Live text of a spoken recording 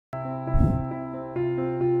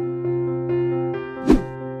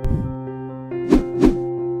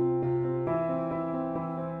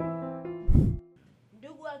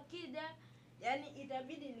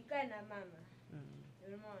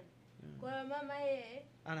kama yeye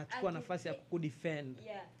anachukua nafasi ya kukudefend.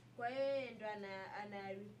 Yeah. Kwa hiyo ndo ana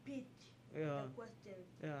repeat the questions.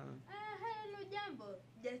 Hello jambo.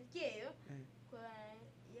 Jasikia hiyo. Kwa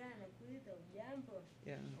nakuuliza jambo.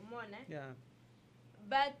 Umeona?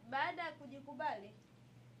 But baada ya kujikubali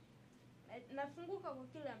nafunguka kwa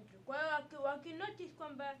kila mtu. Kwa hiyo wakinotice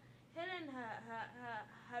kwamba Hellen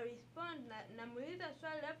ha respond na muuliza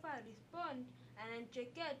swali hapo ha respond,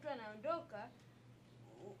 ananichekea tu anaondoka,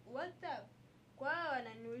 what's up? Kwa hiyo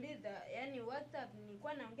wananiuliza, yani what's up,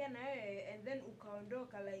 nilikuwa naongea na wewe and then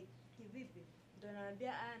ukaondoka, like kivipi? Ndio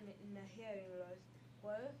naambia na hearing loss.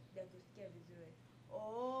 Kwa hiyo sijakusikia vizuri.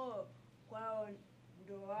 Kwa hiyo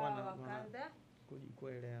ndio wao wakaanza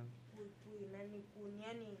kujikuelewa.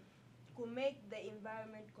 Yani to make the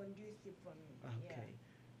environment conducive for me. Okay.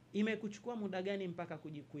 Imekuchukua muda gani mpaka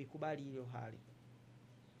kuikubali hiyo hali?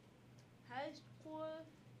 High school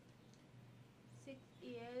 6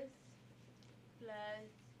 years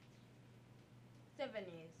plus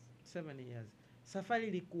 7 years. 7 years. Safari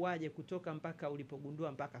ilikuwaje kutoka mpaka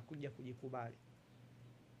ulipogundua mpaka kuja kujikubali?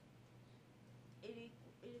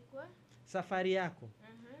 Ilikuwa safari yako.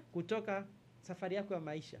 Kutoka safari yako ya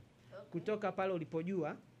maisha. Kutoka pale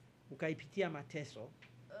ulipojua ukaipitia mateso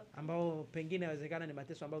ambao pengine inawezekana ni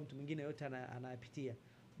mateso ambao mtu mwingine yote anayapitia,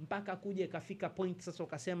 mpaka kuja ikafika point sasa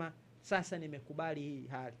ukasema sasa nimekubali hii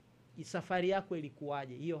hali. Safari yako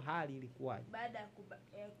ilikuwaje? Hiyo hali ilikuwaje? Baada ya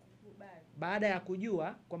kukubali. Baada ya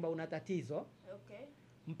kujua kwamba una tatizo.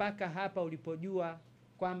 Mpaka hapa ulipojua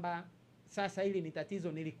kwamba sasa hili ni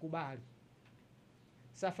tatizo, nilikubali.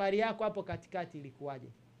 Safari yako hapo katikati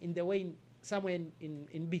ilikuwaje? In the way, somewhere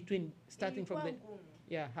in between, starting from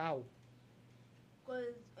the how?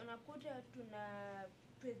 Because unakuta tuna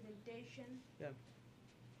presentation.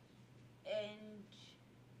 And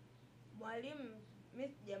mwalimu mimi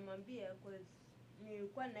sijamwambia because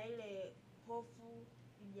nilikuwa na ile hofu,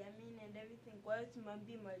 kujiamini and everything, kwa hiyo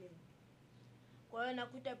simwambii mwalimu. Kwa hiyo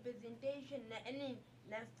nakuta presentation na yani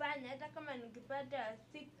nafanya hata kama nikipata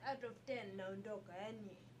 6 out of 10 naondoka,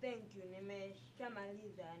 yani thank you,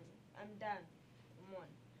 nimeshamaliza, yani I'm done.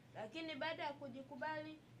 Umeona? Lakini baada ya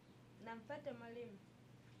kujikubali namfuata mwalimu,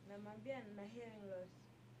 namwambia na hearing loss,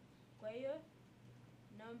 kwa hiyo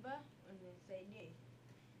naomba unisaidie,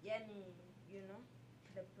 yani you know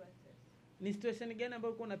the process. Ni situation gani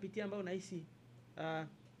ambayo uko unapitia ambayo unahisi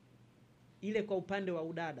ile kwa upande wa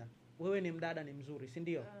udada? Wewe ni mdada, ni mzuri, si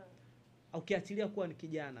ndio? Ukiachilia kuwa ni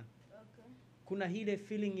kijana. Kuna ile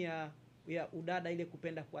feeling ya udada, ile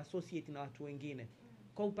kupenda kuassociate na watu wengine.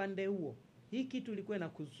 Kwa upande huo, hii kitu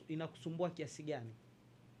ilikuwa inakusumbua kiasi gani?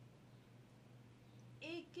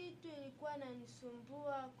 Hii kitu ilikuwa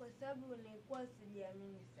inanisumbua kwa sababu nilikuwa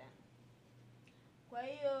sijiamini sana. Kwa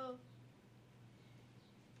hiyo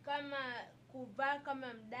kama kuvaa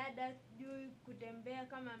kama mdada, sijui kutembea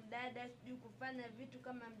kama mdada, sijui kufanya vitu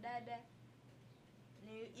kama mdada,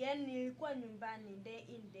 yani nilikuwa nyumbani day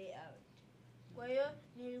in day out. Kwa hiyo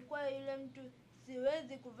nilikuwa yule mtu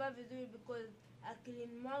siwezi kuvaa vizuri because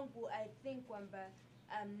akilini mwangu I think kwamba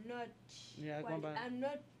I'm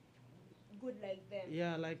not good like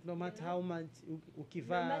them. Like no matter how much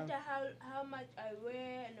ukivaa, no matter how much I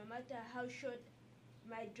wear, no matter how short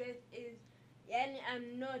my dress is, yani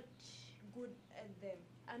I'm not good at them.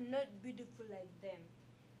 I'm not beautiful like them.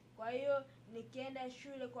 Kwa hiyo nikienda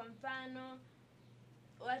shule kwa mfano,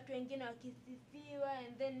 watu wengine wakisifiwa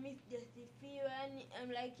and then mimi sijasifiwa, yani I'm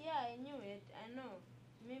like I knew it, I know.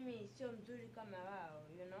 Mimi sio mzuri kama wao,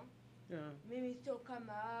 you know? Mimi sio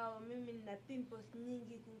kama wao, mimi nina pimples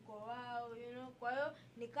nyingi kuliko wao, you know? Kwa hiyo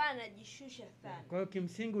nikaa najishusha sana. Kwa hiyo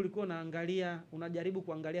kimsingi ulikuwa unajaribu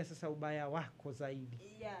kuangalia sasa ubaya wako zaidi.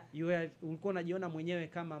 Ulikuwa unajiona mwenyewe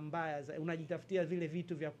kama mbaya, unajitafutia vile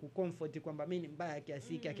vitu vya kucomfort kwamba mimi ni mbaya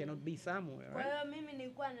kiasi hiki, I cannot be somewhere. Kwa hiyo mimi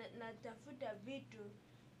nilikuwa natafuta vitu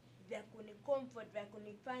vya kunicomfort, vya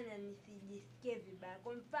kunifanya nisijisikie vibaya.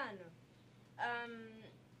 Kwa mfano,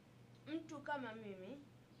 mtu kama mimi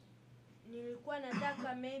nilikuwa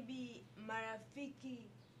nataka maybe marafiki,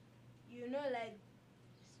 you know, like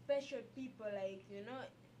special people, like you know,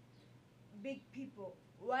 big people,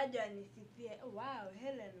 waje wanisifie, wow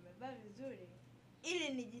Hellen umevaa vizuri, ili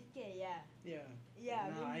nijisikie mimi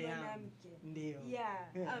mwanamke, ndio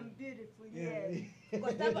I'm beautiful,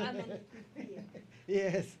 kwa sababu amenisifia.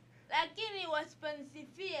 Lakini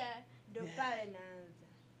wasiponisifia ndo pale naanza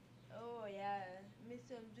mimi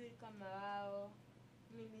sio mzuri kama wao,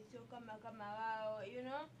 mimi sio kama wao, you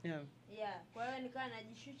know? Kwa hiyo nikawa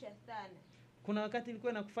najishusha sana. Kuna wakati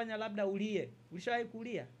ilikuwa inakufanya labda ulie? Ulishawahi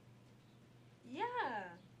kulia?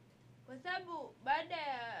 Kwa sababu baada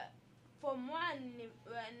ya form 1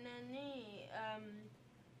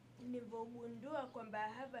 nilipogundua kwamba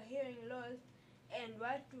I have a hearing loss and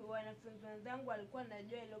watu wanafunzi wenzangu walikuwa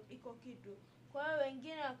najua iko kitu. Kwa hiyo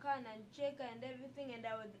wengine wakawa wananicheka and everything, and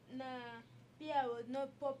I was not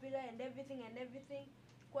popular and everything.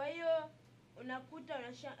 Kwa hiyo unakuta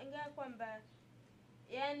unashangaa kwamba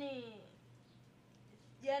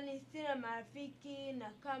yani sina marafiki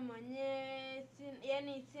na kama mwenyewe,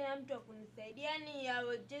 yani sina mtu wa kunisaidia. Yani I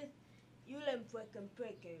was just yule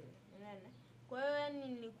mpweke yule. Unaona? Kwa hiyo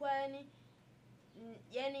nilikuwa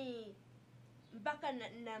yani mpaka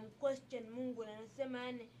na question Mungu na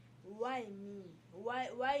nasema why me?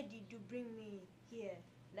 Why did you bring me here?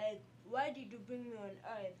 Like why did you bring me on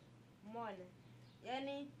earth? Umeona?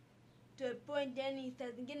 Yani to a point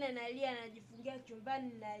saa zingine nalia, najifungia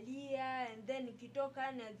chumbani nalia, and then nikitoka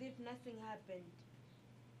as if nothing happened.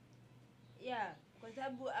 Yeah, kwa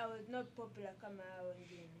sababu I was not popular kama hao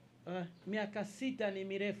wengine. Miaka 6 ni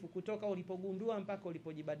mirefu kutoka ulipogundua mpaka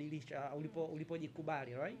ulipojibadilisha,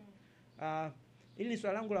 ulipojikubali, right? Hili ni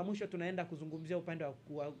swali langu la mwisho, tunaenda kuzungumzia upande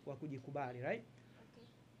wa kujikubali, right?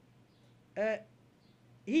 Okay.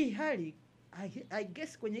 Hii hali I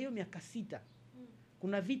guess kwenye hiyo miaka 6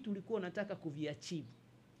 kuna vitu ulikuwa unataka kuviachieve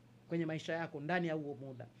kwenye maisha yako ndani ya huo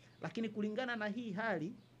muda, lakini kulingana na hii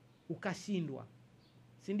hali ukashindwa,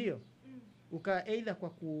 si ndio? Either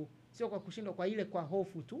sio kwa kushindwa, kwa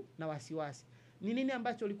hofu tu na wasiwasi. Ni nini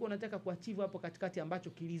ambacho ulikuwa unataka kuachieve hapo katikati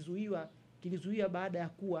ambacho kilizuia baada ya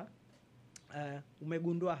kuwa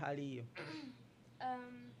umegundua hali hiyo?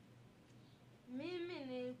 Mimi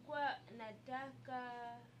nilikuwa nataka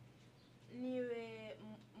niwe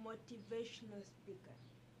motivational speaker.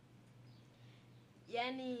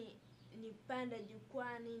 Yani nipande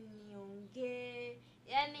jukwani niongee,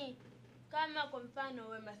 yani kama kwa mfano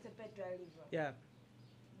Wema Sepetu alivyo. Yeah.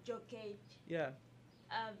 Jokate. Yeah.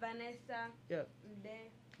 Vanessa. Yeah.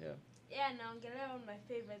 Mde. Yeah. Yeah, naongelea my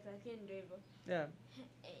favorites, lakini ndio hivyo. Yeah.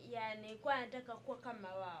 Yani nilikuwa nataka kuwa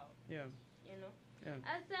kama wao. Yeah. You know?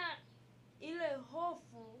 Yeah. Asa ile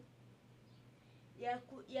hofu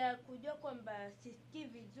ya kujua kwamba sisikii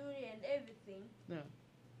vizuri and everything. Yeah.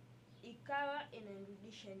 Ikawa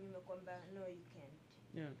inarudisha nyuma kwamba no you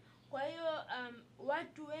can't. Yeah. Kwa hiyo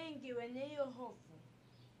watu wengi wenye hiyo hofu,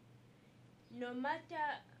 no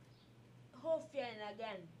matter hofu ya aina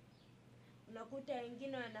gani, unakuta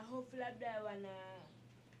wengine wana hofu labda wana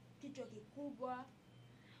kichwa kikubwa,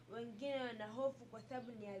 wengine wana hofu kwa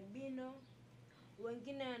sababu ni albino,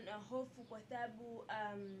 wengine wana hofu kwa sababu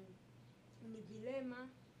ni vilema.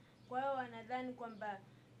 Kwa hiyo wanadhani kwamba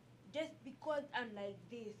just because I'm like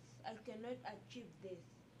this, I cannot achieve this,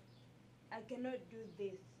 I cannot do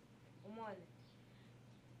this. Umeona?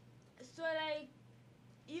 So like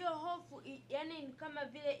hiyo hofu yani kama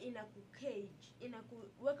vile inakucage,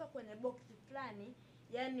 inakuweka kwenye box fulani,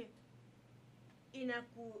 yani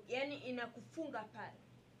inakufunga pale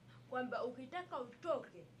kwamba ukitaka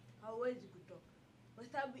utoke hauwezi kutoka, kwa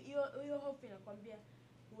sababu hiyo hofu inakwambia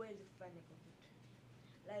huwezi kufanya kitu.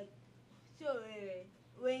 Like sio wewe,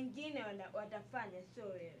 wengine watafanya, sio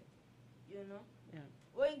wewe, you know? Yeah.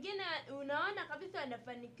 Wengine unaona kabisa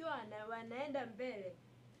wanafanikiwa na wanaenda mbele,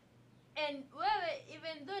 and wewe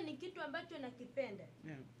even though ni kitu ambacho nakipenda,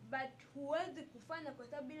 yeah, but huwezi kufanya kwa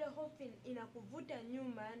sababu ile hofu inakuvuta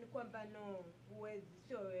nyuma, yani kwamba no, huwezi,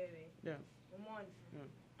 sio wewe. Yeah. Umeona? Yeah.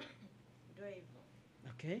 Ndio hivyo.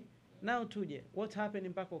 Okay. Now tuje, what happened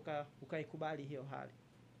mpaka ukaikubali hiyo hali?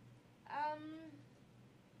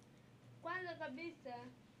 Kwanza kabisa,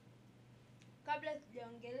 kabla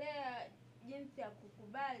sijaongelea jinsi ya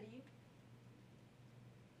kukubali,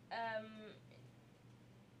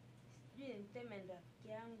 sijui niseme rafiki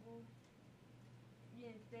yangu,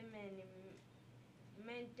 sijui niseme ni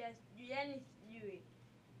mentor, sijui, yani sijui,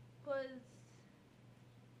 cause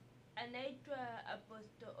anaitwa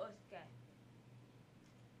Apostle Oscar.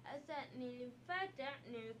 Asa nilimfuata,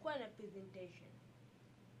 nilikuwa na presentation.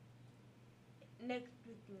 Next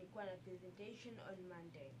week nilikuwa na presentation on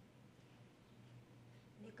Monday.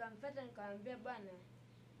 Nikamfuata nikamwambia, bwana,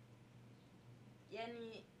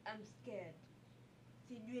 yani I'm scared,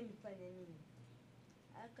 sijui nifanye nini.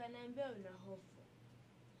 Akaniambia una hofu.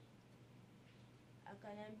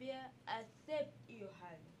 Akaniambia accept hiyo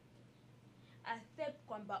hali, accept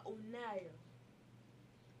kwamba unayo,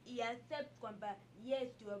 accept kwamba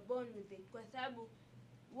yes you are born with it, kwa sababu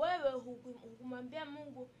wewe hukumwambia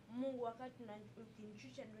Mungu wakati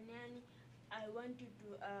ukinishusha duniani, I want you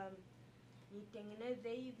to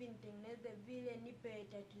nitengeneze hivi, nitengeneze vile, nipe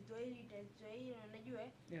tatizo hili, unajua?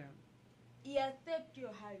 Yeah. Accept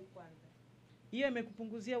your hali kwanza. Hiyo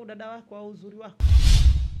imekupunguzia udada wako au uzuri wako?